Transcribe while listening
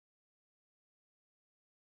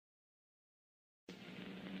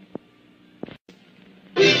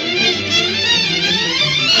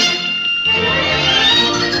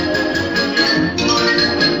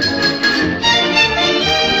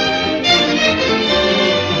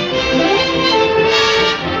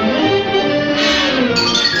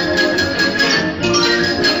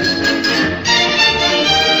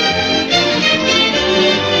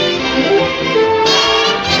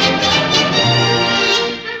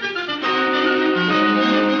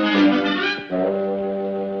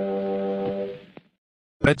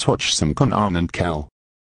Let's watch some Conan and Kel.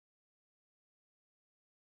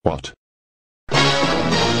 What?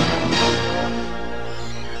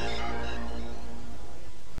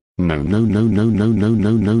 No no no no no no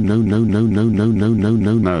no no no no no no no no no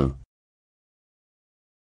no no.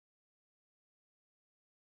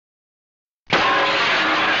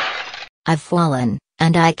 I've fallen,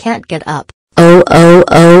 and I can't get up. Oh oh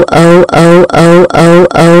oh oh oh oh oh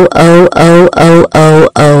oh oh oh oh oh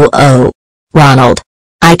oh oh. Ronald,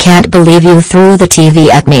 I can't believe you threw the TV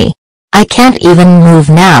at me. I can't even move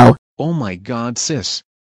now. Oh my God, sis.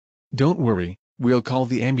 Don't worry, we'll call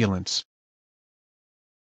the ambulance.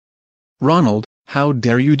 Ronald, how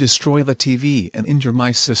dare you destroy the TV and injure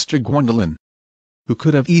my sister Gwendolyn, who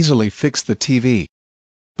could have easily fixed the TV.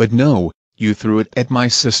 But no, you threw it at my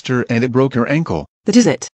sister and it broke her ankle. That is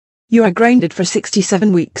it. You are grounded for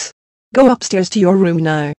 67 weeks. Go upstairs to your room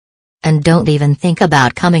now. And don't even think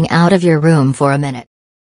about coming out of your room for a minute.